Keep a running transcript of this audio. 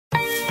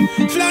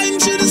Flying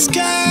to the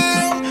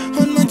sky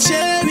on my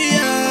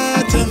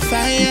chariot of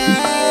fire.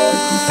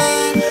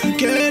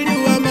 Girl,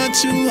 you are my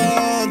true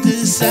heart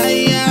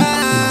desire.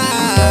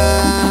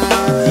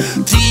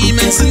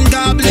 Demons and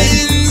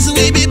goblins,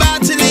 we be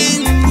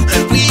battling.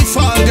 We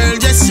fall, girl,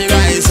 just to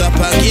rise up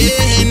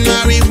again.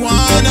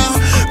 Marijuana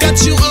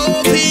got you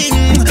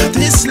open.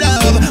 This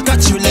love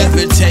got you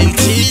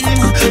levitating.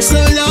 So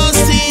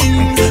lost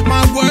in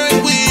my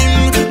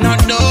whirlwind,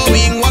 not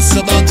knowing what's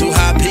about to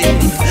happen.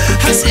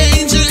 As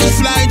angels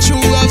fly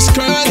through love's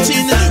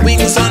curtain,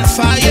 wings on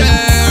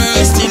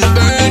fire, still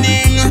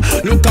burning.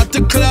 Look at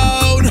the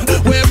cloud,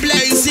 we're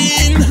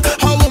blazing.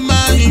 Our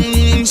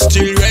minds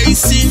still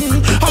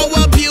racing.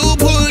 Our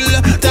pupil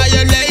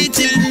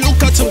dilated.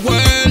 Look at the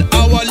world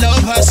our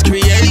love has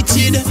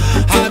created.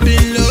 I've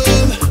been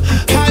loved,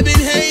 I've been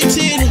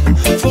hated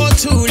for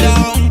too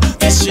long,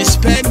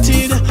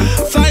 disrespected,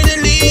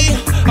 finally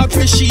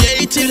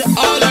appreciated.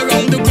 All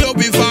around the globe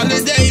we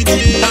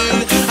validated.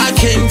 I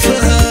came for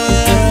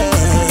her,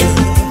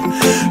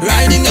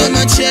 riding on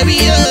my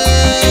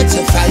chariot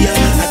of fire.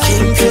 I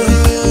came for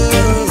her,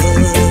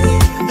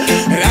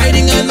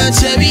 riding on my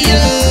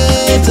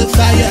chariot of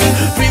fire.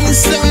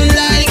 Brimstone,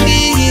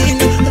 lightning,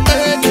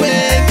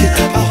 earthquake.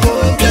 I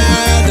hope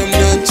that I'm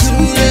not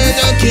too late.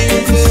 I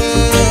came for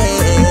her,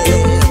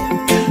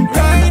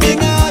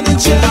 riding on a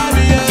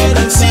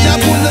chariot. See, I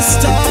pull the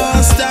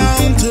stars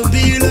down to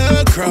build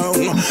her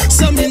crown,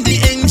 summon the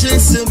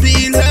angels to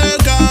build her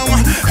gown.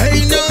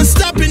 Ain't no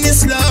stopping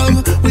this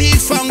love. We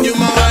found you,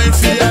 my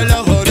wife. I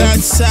love how that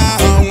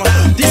sound.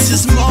 This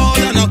is more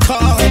than a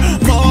car,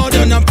 more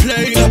than a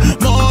plane,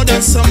 more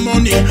than some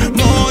money,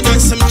 more than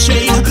some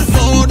chain,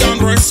 more than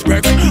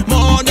respect,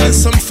 more than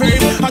some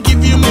fame. I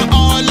give you my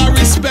all, I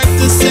respect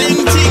the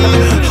same thing.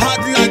 Hot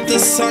like the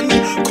sun,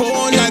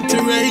 cold like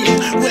the rain.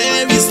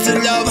 Where is the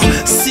love?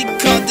 Sick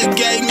of the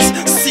games,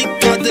 sick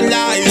of the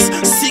lies,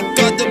 sick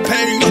of the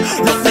pain.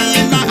 Look me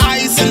in my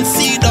eyes and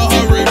see the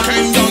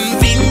hurricane. Done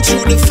been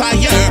through the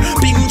fire,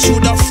 been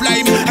through the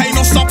flame. Ain't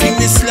no stopping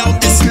this love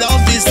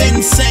is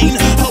insane.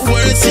 Her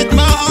words hit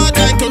my heart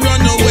like a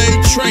runaway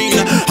train.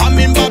 I'm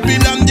in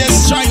Babylon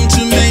just trying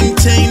to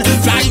maintain.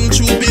 Flying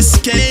through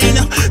Biscayne,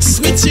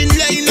 switching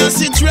lane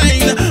as it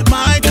rain.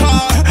 My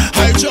car,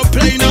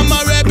 hydroplane, I'm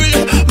a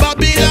rebel.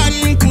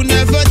 Babylon could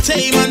never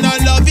tame, and our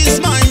love is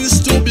mine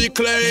to be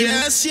claimed.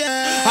 Yes,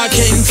 yes. I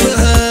came for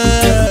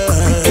her,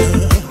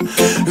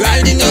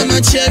 riding on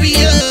my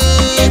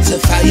chariot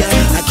of fire.